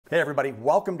Hey everybody,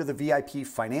 welcome to the VIP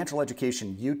Financial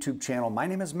Education YouTube channel. My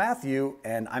name is Matthew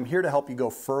and I'm here to help you go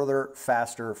further,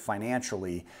 faster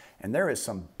financially. And there is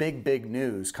some big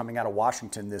news coming out of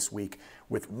Washington this week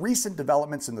with recent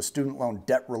developments in the student loan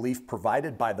debt relief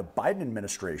provided by the Biden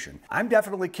administration. I'm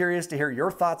definitely curious to hear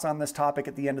your thoughts on this topic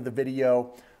at the end of the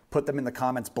video. Put them in the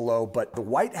comments below, but the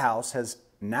White House has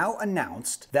now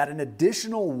announced that an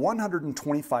additional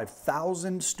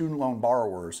 125,000 student loan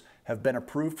borrowers have been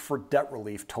approved for debt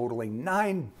relief totaling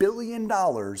 $9 billion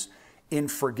in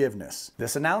forgiveness.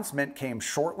 This announcement came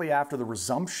shortly after the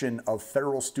resumption of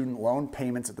federal student loan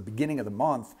payments at the beginning of the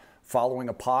month, following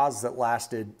a pause that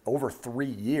lasted over 3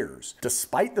 years.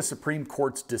 Despite the Supreme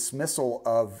Court's dismissal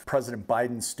of President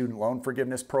Biden's student loan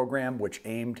forgiveness program, which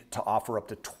aimed to offer up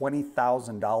to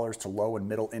 $20,000 to low and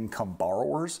middle income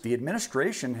borrowers, the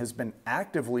administration has been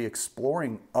actively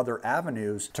exploring other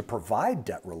avenues to provide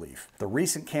debt relief. The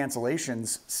recent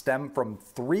cancellations stem from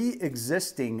 3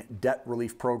 existing debt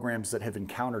relief programs that have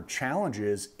encountered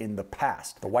challenges in the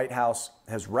past. The White House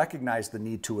has recognized the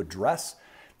need to address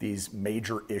these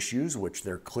major issues, which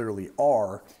there clearly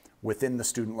are, within the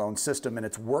student loan system, and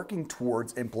it's working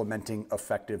towards implementing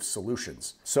effective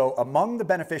solutions. So among the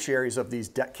beneficiaries of these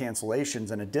debt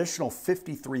cancellations, an additional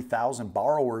 53,000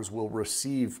 borrowers will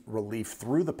receive relief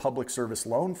through the Public Service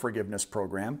Loan Forgiveness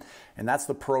Program, and that's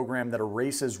the program that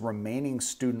erases remaining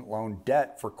student loan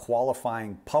debt for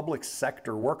qualifying public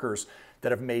sector workers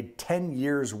that have made 10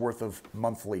 years worth of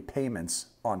monthly payments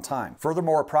on time.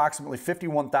 Furthermore, approximately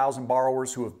 51,000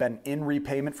 borrowers who have been in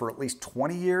repayment for at least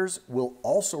 20 years will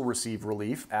also receive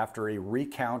relief after a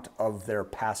recount of their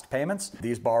past payments.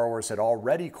 These borrowers had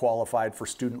already qualified for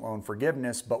student loan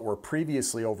forgiveness, but were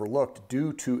previously overlooked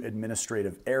due to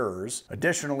administrative errors.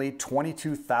 Additionally,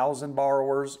 22,000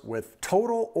 borrowers with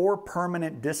total or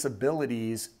permanent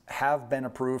disabilities have been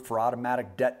approved for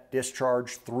automatic debt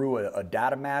discharge through a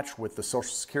data match with the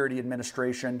Social Security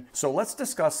Administration. So let's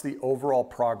discuss the overall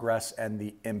progress and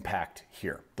the impact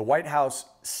here. The White House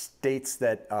states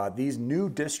that these new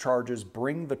discharges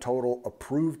bring the total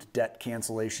approved debt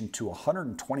cancellation to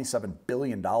 $127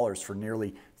 billion for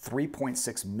nearly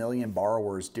 3.6 million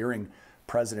borrowers during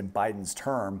President Biden's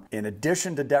term. In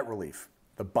addition to debt relief,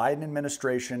 the Biden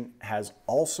administration has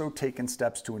also taken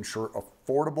steps to ensure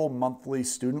affordable monthly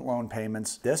student loan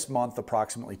payments. This month,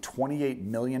 approximately 28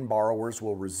 million borrowers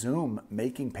will resume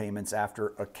making payments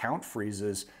after account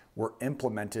freezes were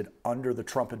implemented under the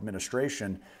Trump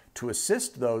administration to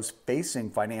assist those facing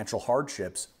financial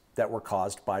hardships that were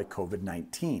caused by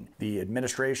COVID-19. The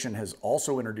administration has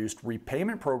also introduced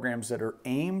repayment programs that are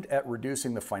aimed at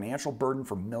reducing the financial burden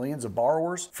for millions of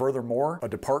borrowers. Furthermore, a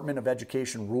Department of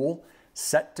Education rule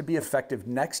set to be effective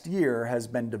next year has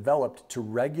been developed to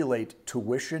regulate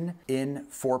tuition in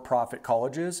for-profit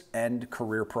colleges and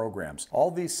career programs. All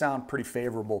these sound pretty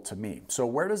favorable to me. So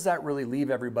where does that really leave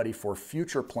everybody for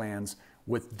future plans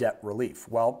with debt relief?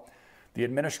 Well, the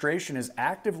administration is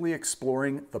actively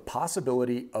exploring the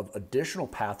possibility of additional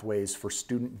pathways for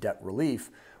student debt relief.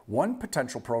 One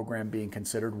potential program being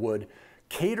considered would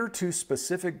cater to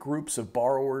specific groups of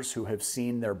borrowers who have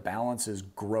seen their balances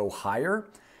grow higher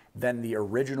than the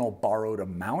original borrowed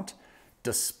amount,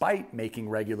 despite making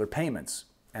regular payments.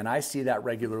 And I see that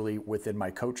regularly within my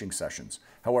coaching sessions.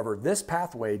 However, this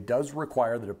pathway does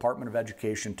require the Department of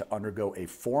Education to undergo a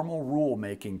formal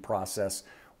rulemaking process,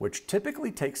 which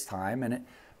typically takes time, and it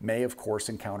may, of course,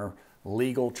 encounter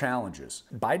legal challenges.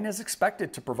 Biden is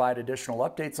expected to provide additional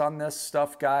updates on this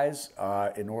stuff, guys,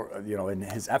 in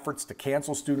his efforts to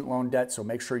cancel student loan debt. So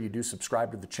make sure you do subscribe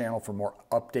to the channel for more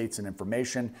updates and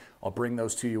information. I'll bring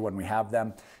those to you when we have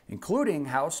them, including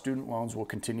how student loans will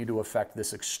continue to affect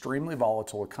this extremely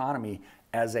volatile economy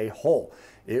as a whole.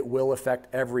 It will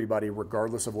affect everybody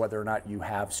regardless of whether or not you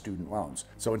have student loans.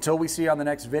 So until we see you on the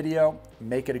next video,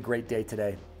 make it a great day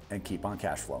today and keep on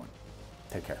cash flowing.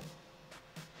 Take care.